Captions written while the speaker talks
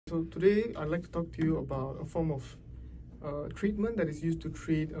So today I'd like to talk to you about a form of treatment that is used to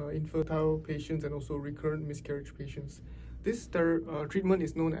treat infertile patients and also recurrent miscarriage patients. This treatment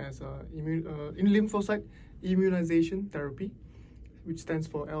is known as in lymphocyte immunization therapy, which stands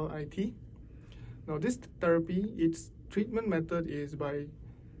for LIT. Now this therapy, its treatment method is by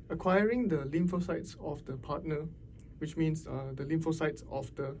acquiring the lymphocytes of the partner, which means the lymphocytes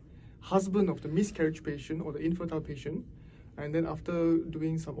of the husband of the miscarriage patient or the infertile patient, and then after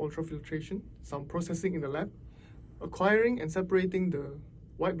doing some ultrafiltration, some processing in the lab, acquiring and separating the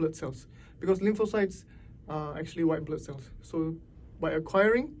white blood cells, because lymphocytes are actually white blood cells. So by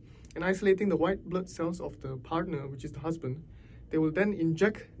acquiring and isolating the white blood cells of the partner, which is the husband, they will then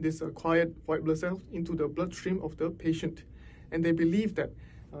inject this acquired white blood cells into the bloodstream of the patient. And they believe that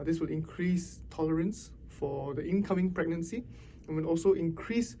this will increase tolerance for the incoming pregnancy and will also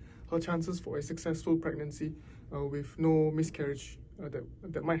increase her chances for a successful pregnancy with no miscarriage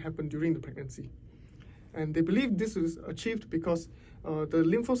that might happen during the pregnancy. And they believe this is achieved because the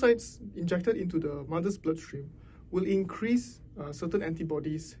lymphocytes injected into the mother's bloodstream will increase certain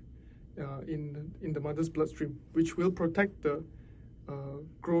antibodies in the mother's bloodstream, which will protect the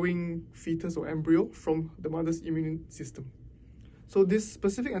growing fetus or embryo from the mother's immune system. So this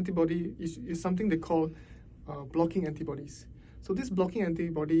specific antibody is something they call blocking antibodies. So this blocking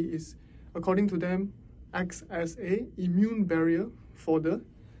antibody is, according to them, acts as a immune barrier for the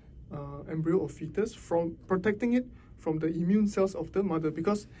embryo or fetus, from protecting it from the immune cells of the mother,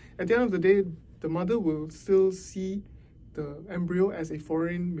 because at the end of the day, the mother will still see the embryo as a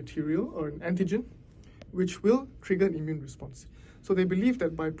foreign material or an antigen, which will trigger an immune response. So they believe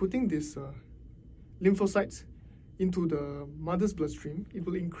that by putting these lymphocytes into the mother's bloodstream, it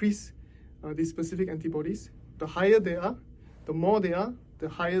will increase these specific antibodies. The higher they are, the more they are, the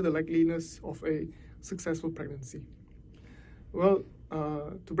higher the likeliness of a successful pregnancy. Well,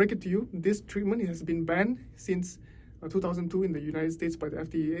 to break it to you, this treatment has been banned since 2002 in the United States by the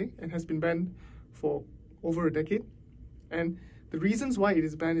FDA and has been banned for over a decade. And the reasons why it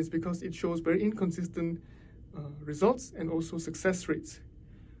is banned is because it shows very inconsistent results and also success rates.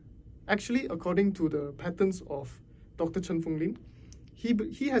 Actually, according to the patents of Dr. Chen Feng Lin,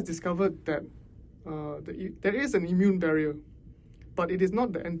 he has discovered that there is an immune barrier, but it is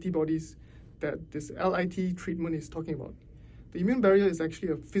not the antibodies that this LIT treatment is talking about. The immune barrier is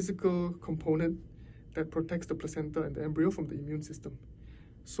actually a physical component that protects the placenta and the embryo from the immune system.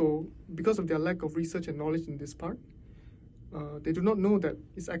 So because of their lack of research and knowledge in this part, they do not know that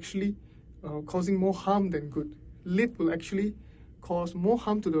it's actually causing more harm than good. LIT will actually cause more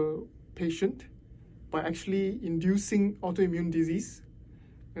harm to the patient by actually inducing autoimmune disease,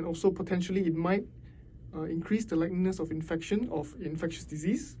 and also potentially it might increase the likeliness of infection of infectious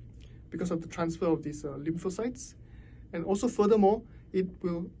disease because of the transfer of these lymphocytes. And also furthermore, it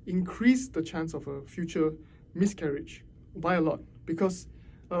will increase the chance of a future miscarriage by a lot, because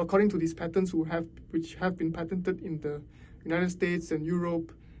according to these patents which have been patented in the United States and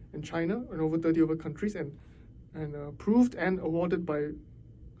Europe and China and over 30 other countries, and approved and awarded by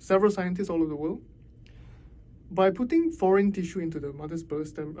several scientists all over the world, by putting foreign tissue into the mother's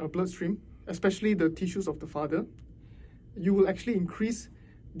bloodstream, especially the tissues of the father, you will actually increase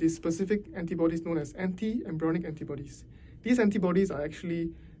the specific antibodies known as anti-embryonic antibodies. These antibodies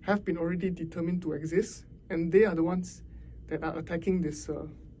have been already determined to exist, and they are the ones that are attacking this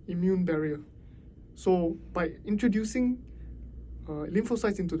immune barrier. So by introducing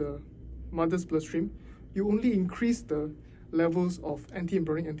lymphocytes into the mother's bloodstream, you only increase the levels of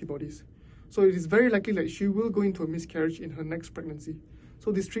anti-embryonic antibodies. So it is very likely that she will go into a miscarriage in her next pregnancy.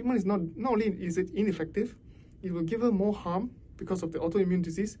 So this treatment is not only is it ineffective, it will give her more harm because of the autoimmune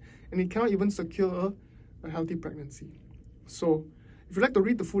disease, and it cannot even secure a healthy pregnancy. So if you'd like to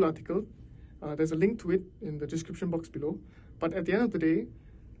read the full article, there's a link to it in the description box below. But at the end of the day,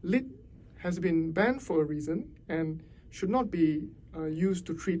 LIT has been banned for a reason and should not be used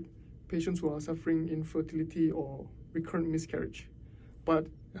to treat patients who are suffering infertility or recurrent miscarriage. But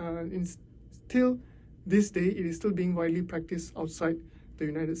till this day, it is still being widely practiced outside the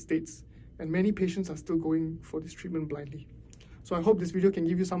United States, and many patients are still going for this treatment blindly. So I hope this video can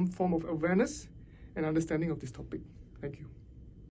give you some form of awareness and understanding of this topic. Thank you.